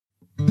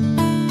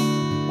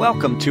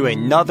Welcome to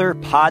another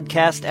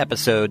podcast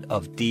episode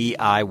of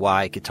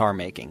DIY Guitar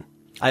Making.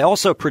 I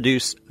also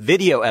produce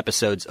video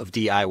episodes of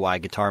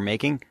DIY Guitar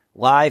Making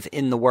live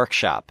in the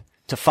workshop.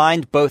 To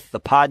find both the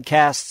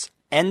podcasts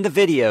and the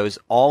videos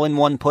all in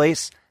one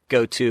place,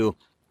 go to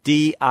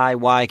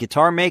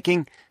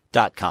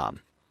DIYguitarmaking.com.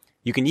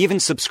 You can even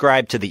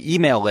subscribe to the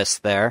email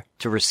list there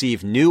to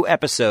receive new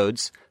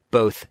episodes,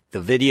 both the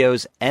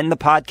videos and the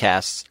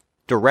podcasts,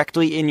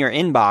 directly in your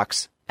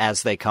inbox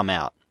as they come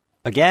out.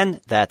 Again,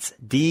 that's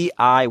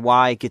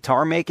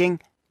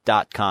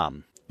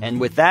DIYguitarmaking.com. And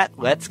with that,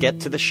 let's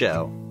get to the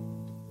show.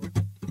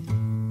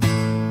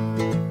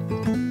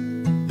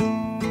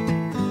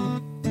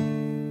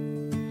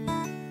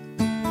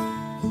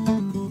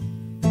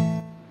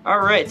 All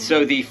right,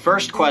 so the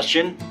first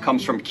question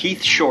comes from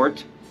Keith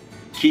Short.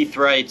 Keith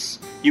writes,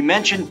 "You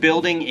mentioned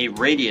building a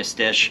radius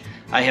dish.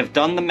 I have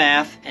done the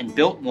math and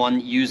built one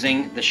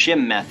using the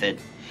shim method."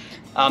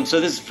 So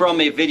this is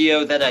from a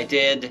video that I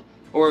did,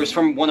 or it was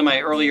from one of my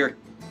earlier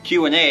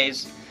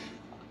Q&As,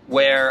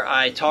 where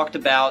I talked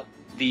about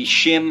the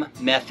shim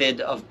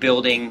method of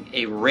building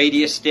a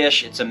radius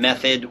dish. It's a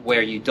method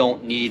where you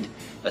don't need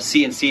a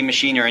CNC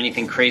machine or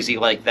anything crazy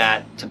like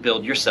that to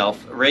build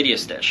yourself a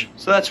radius dish.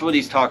 So that's what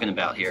he's talking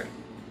about here.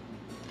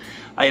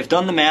 I have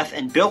done the math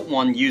and built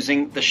one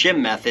using the shim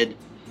method.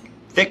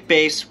 Thick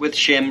base with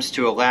shims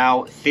to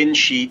allow thin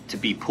sheet to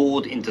be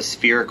pulled into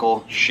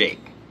spherical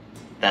shape.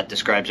 That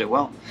describes it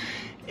well.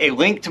 A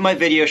link to my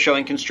video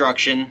showing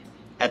construction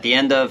at the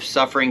end of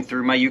Suffering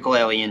Through My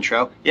Ukulele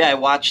intro. Yeah, I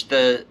watched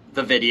the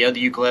video.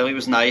 The ukulele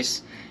was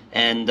nice.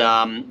 And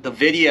the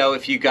video,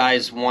 if you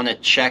guys want to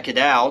check it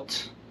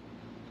out,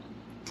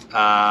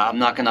 I'm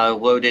not going to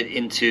load it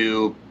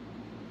into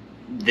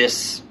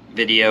this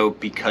video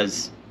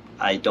because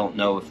I don't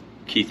know if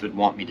Keith would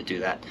want me to do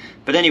that.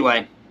 But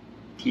anyway,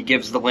 he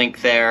gives the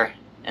link there,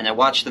 and I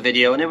watched the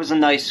video, and it was a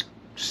nice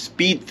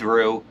speed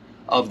through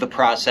of the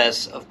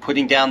process of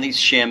putting down these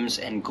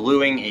shims and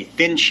gluing a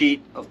thin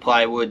sheet of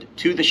plywood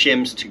to the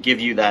shims to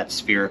give you that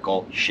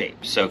spherical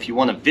shape. So if you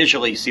want to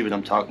visually see what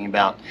I'm talking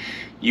about,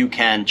 you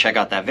can check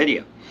out that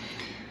video.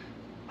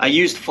 I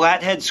used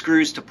flathead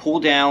screws to pull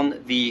down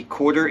the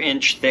 1/4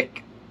 inch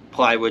thick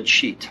plywood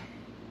sheet.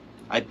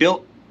 I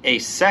built a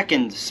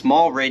second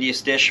small radius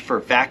dish for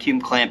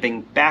vacuum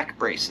clamping back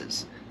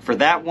braces. For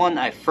that one,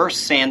 I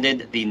first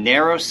sanded the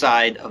narrow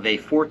side of a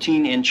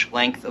 14-inch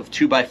length of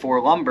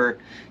 2x4 lumber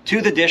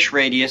to the dish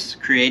radius,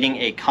 creating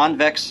a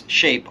convex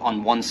shape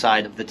on one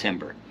side of the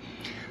timber.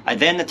 I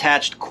then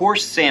attached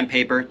coarse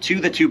sandpaper to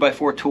the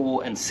 2x4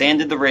 tool and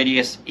sanded the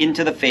radius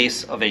into the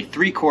face of a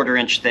 3/4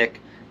 inch thick,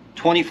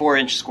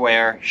 24-inch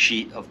square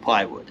sheet of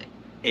plywood.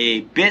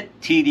 A bit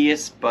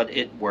tedious, but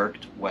it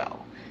worked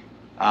well.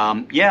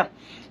 Yeah,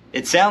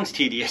 it sounds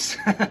tedious,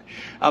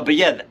 but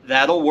yeah,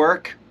 that'll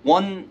work.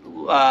 One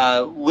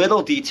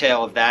little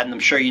detail of that, and I'm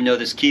sure you know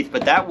this, Keith,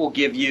 but that will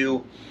give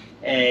you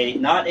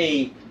not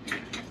a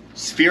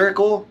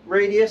spherical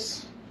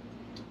radius.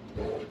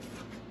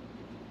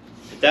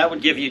 That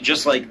would give you,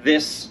 just like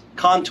this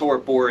contour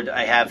board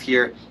I have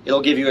here,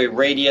 it'll give you a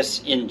radius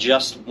in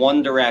just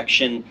one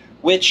direction,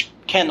 which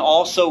can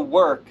also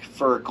work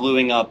for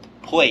gluing up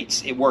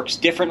plates. It works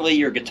differently.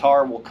 Your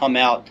guitar will come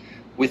out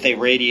with a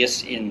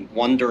radius in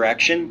one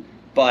direction,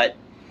 but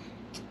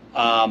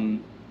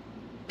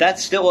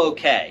that's still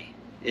okay.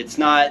 It's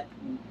not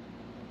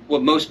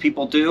what most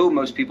people do.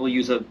 Most people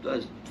use a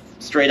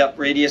straight-up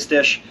radius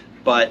dish,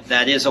 but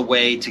that is a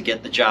way to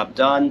get the job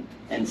done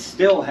and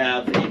still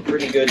have a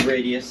pretty good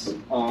radius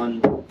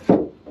on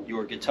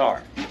your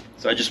guitar.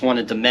 So I just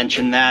wanted to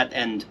mention that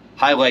and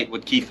highlight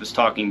what Keith was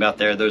talking about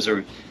there.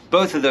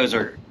 Both of those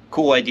are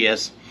cool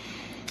ideas.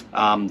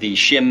 The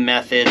shim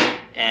method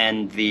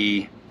and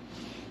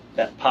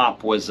that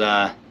pop was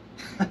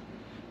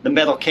the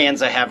metal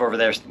cans I have over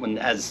there.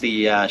 As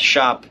the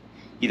shop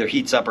either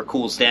heats up or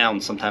cools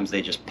down, sometimes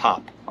they just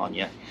pop on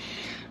you.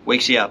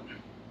 Wakes you up.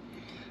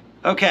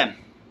 Okay.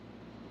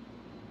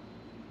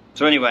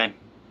 So anyway,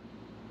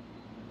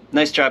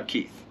 nice job,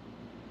 Keith.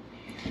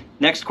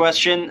 Next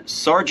question,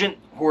 Sergeant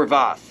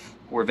Horvath.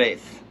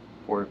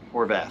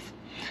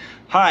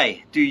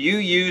 Hi, do you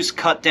use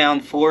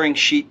cut-down flooring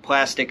sheet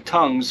plastic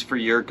tongues for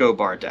your Go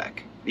Bar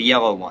deck? The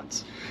yellow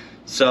ones.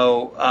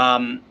 So,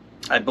 I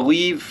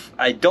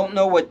don't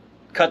know what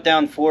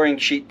cut-down flooring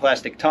sheet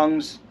plastic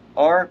tongues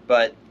are,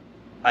 but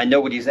I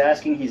know what he's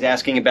asking. He's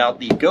asking about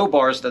the Go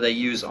Bars that I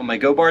use on my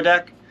Go Bar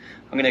deck.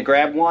 I'm going to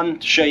grab one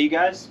to show you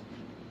guys.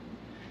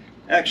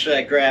 Actually,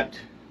 I grabbed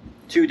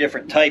two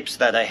different types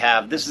that I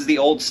have. This is the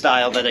old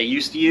style that I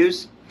used to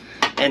use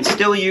and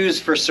still use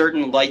for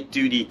certain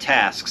light-duty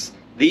tasks.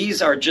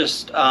 These are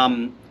just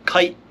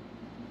kite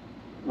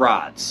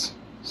rods.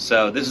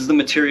 So this is the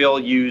material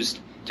used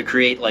to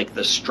create like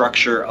the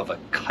structure of a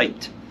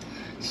kite.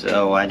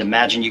 So I'd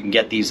imagine you can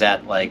get these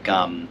at like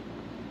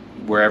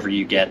wherever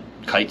you get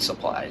kite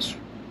supplies.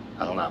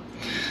 I don't know.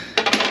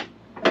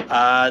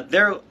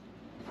 They're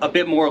a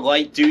bit more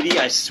light duty.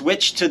 I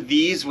switched to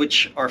these,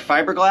 which are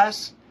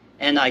fiberglass,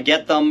 and I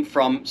get them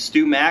from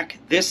Stu Mac.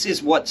 This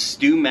is what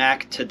Stu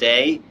Mac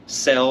today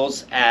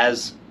sells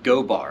as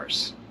Go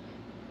Bars.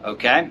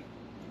 Okay?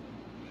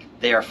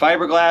 They are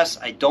fiberglass.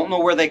 I don't know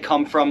where they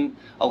come from.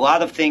 A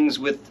lot of things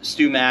with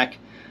Stu Mac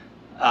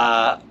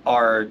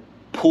are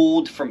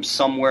pulled from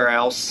somewhere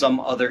else,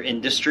 some other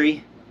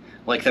industry,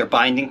 like their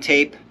binding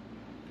tape.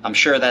 I'm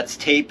sure that's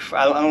tape.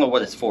 I don't know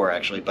what it's for,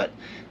 actually, but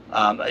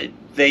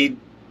they,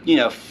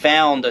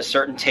 found a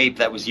certain tape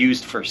that was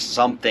used for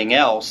something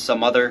else,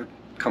 some other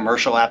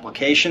commercial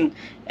application,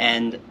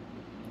 and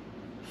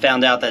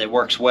found out that it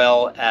works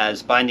well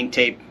as binding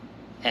tape,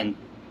 and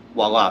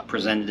voila,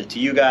 presented it to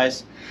you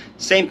guys.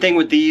 Same thing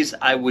with these,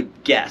 I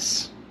would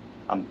guess.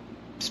 I'm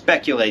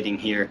speculating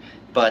here,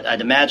 but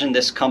I'd imagine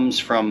this comes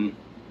from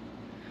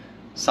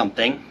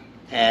something,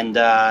 and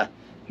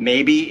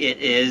maybe it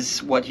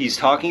is what he's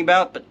talking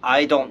about, but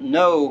I don't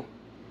know,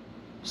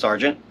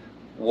 Sergeant,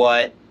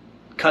 what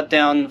cut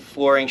down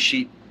flooring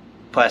sheet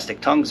plastic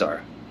tongues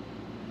are.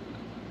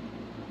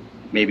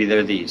 Maybe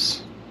they're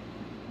these.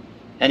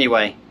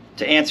 Anyway,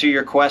 to answer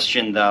your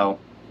question though,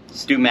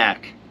 Stu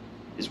Mac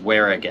is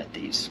where I get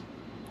these,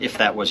 if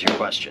that was your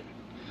question.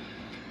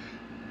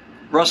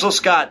 Russell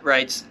Scott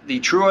writes, the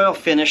Tru-Oil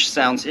finish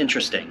sounds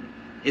interesting.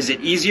 Is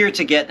it easier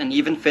to get an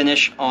even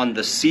finish on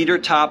the cedar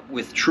top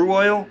with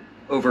Tru-Oil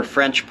over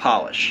French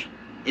polish?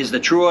 Is the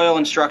Tru-Oil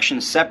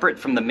instruction separate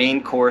from the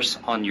main course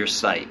on your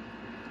site?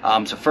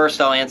 So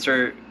first I'll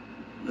answer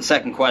the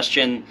second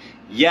question.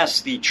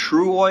 Yes, the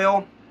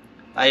Tru-Oil,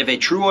 I have a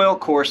Tru-Oil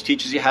course,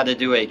 teaches you how to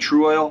do a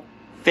Tru-Oil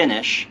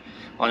finish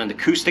on an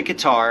acoustic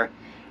guitar,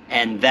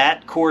 and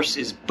that course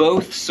is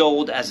both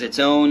sold as its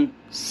own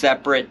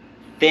separate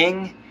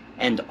thing,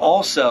 and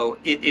also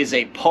it is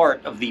a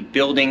part of the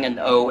Building an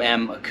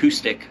OM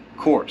acoustic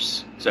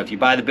course. So if you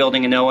buy the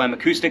Building an OM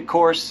acoustic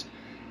course,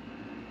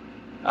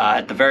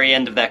 at the very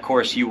end of that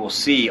course you will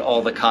see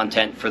all the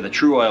content for the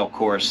Tru-Oil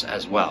course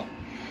as well.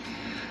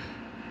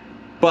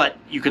 But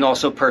you can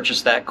also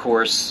purchase that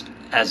course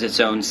as its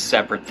own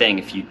separate thing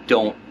if you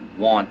don't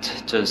want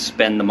to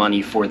spend the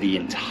money for the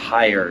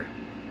entire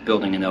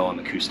Building an OM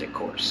acoustic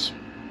course.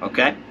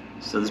 Okay?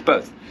 So there's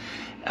both.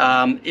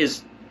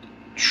 Is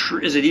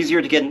it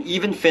easier to get an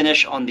even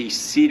finish on the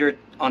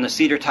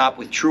cedar top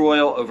with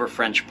Tru-Oil over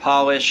French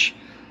polish?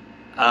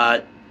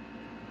 They're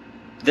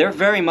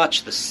very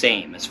much the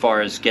same as far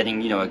as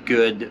getting, a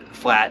good,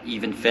 flat,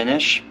 even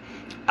finish.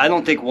 I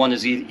don't think one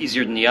is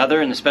easier than the other,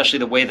 and especially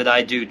the way that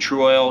I do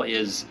Tru-Oil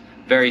is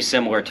very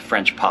similar to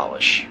French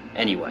polish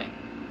anyway,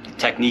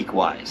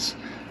 technique-wise.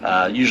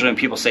 Usually when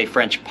people say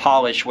French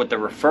polish, what they're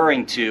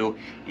referring to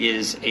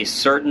is a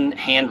certain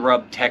hand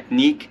rub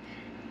technique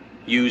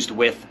used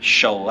with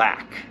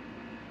shellac.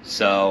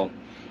 So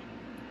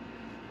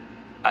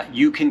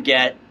you can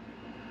get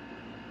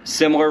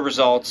similar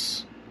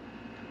results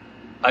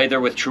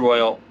either with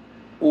Tru-Oil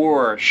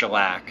or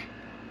shellac.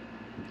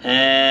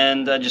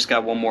 And I just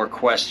got one more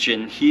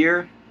question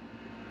here.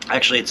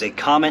 Actually, it's a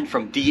comment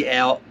from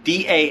DALG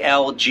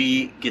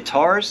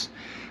Guitars,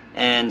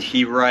 and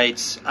he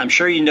writes, I'm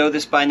sure you know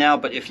this by now,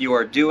 but if you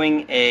are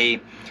doing a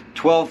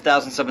 12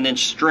 thousandths of an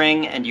inch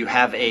string and you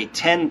have a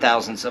 10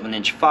 thousandths of an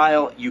inch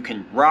file, you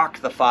can rock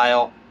the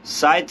file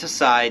side to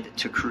side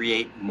to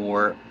create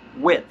more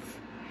width.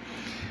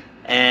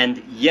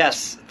 And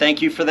yes,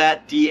 thank you for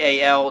that,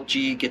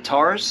 DALG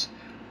Guitars.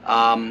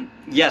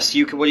 Yes,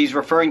 you can, what he's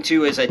referring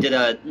to is I did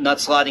a nut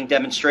slotting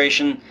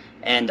demonstration,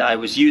 and I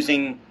was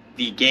using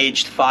the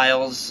gauged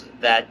files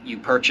that you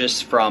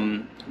purchase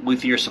from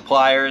luthier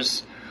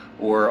suppliers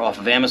or off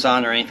of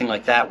Amazon or anything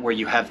like that, where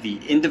you have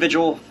an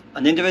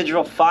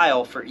individual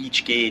file for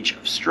each gauge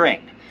of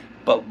string.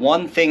 But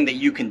one thing that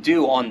you can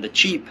do on the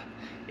cheap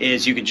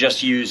is you could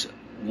just use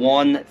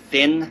one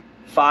thin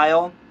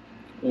file,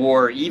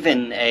 or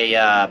even a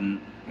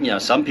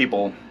some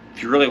people,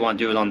 if you really want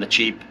to do it on the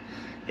cheap,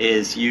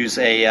 is use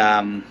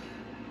a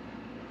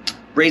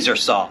razor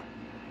saw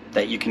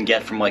that you can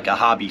get from like a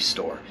hobby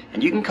store.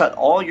 And you can cut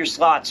all your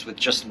slots with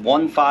just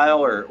one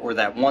file or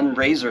that one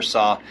razor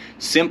saw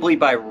simply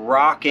by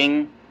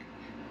rocking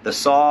the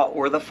saw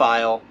or the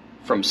file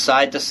from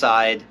side to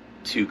side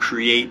to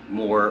create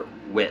more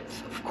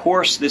width. Of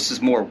course, this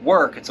is more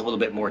work. It's a little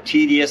bit more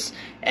tedious,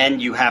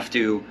 and you have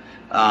to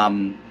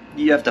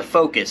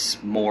focus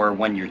more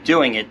when you're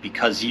doing it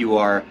because you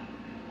are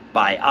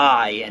by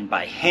eye and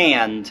by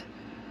hand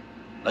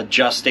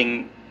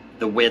adjusting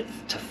the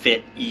width to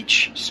fit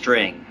each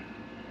string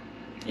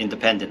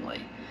independently.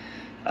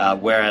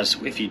 Whereas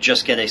if you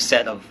just get a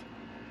set of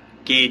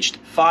gauged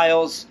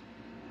files,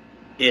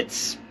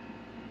 it's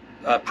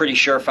a pretty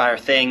surefire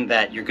thing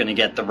that you're going to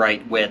get the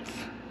right width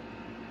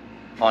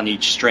on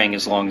each string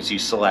as long as you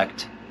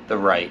select the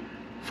right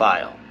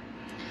file.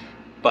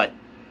 But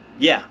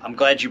yeah, I'm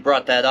glad you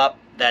brought that up.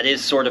 That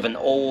is sort of an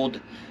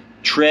old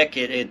trick.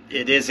 It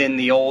is in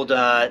the old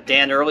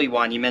Dan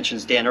Earlywine. You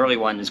mentioned Dan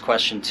Earlywine in his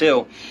question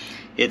too.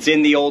 It's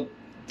in the old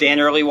Dan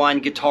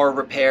Earlywine guitar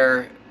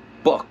repair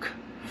book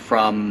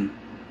from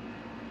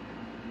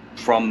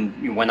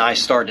when I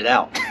started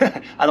out.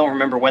 I don't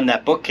remember when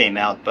that book came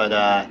out,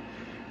 but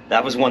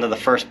That was one of the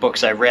first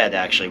books I read,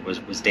 actually,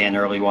 was Dan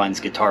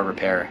Earlywine's Guitar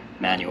Repair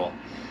Manual.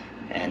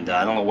 And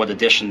I don't know what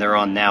edition they're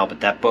on now,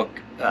 but that book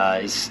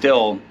is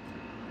still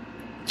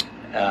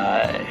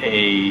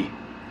a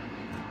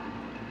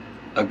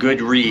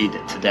good read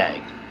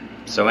today.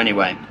 So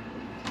anyway,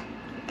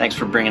 thanks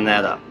for bringing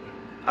that up.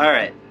 All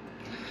right,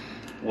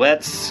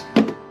 let's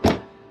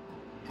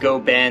go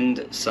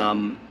bend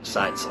some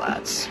side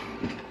slats.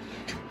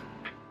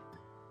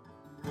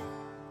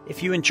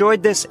 If you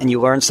enjoyed this and you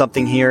learned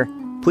something here,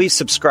 please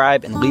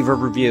subscribe and leave a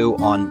review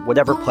on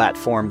whatever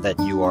platform that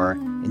you are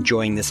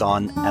enjoying this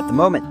on at the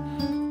moment.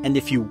 And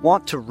if you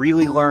want to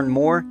really learn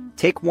more,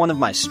 take one of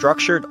my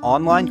structured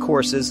online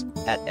courses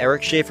at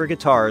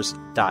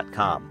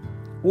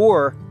ericschaferguitars.com.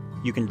 Or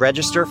you can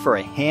register for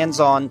a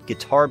hands-on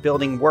guitar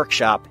building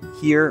workshop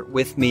here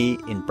with me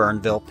in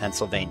Burnville,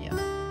 Pennsylvania.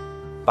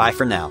 Bye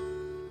for now.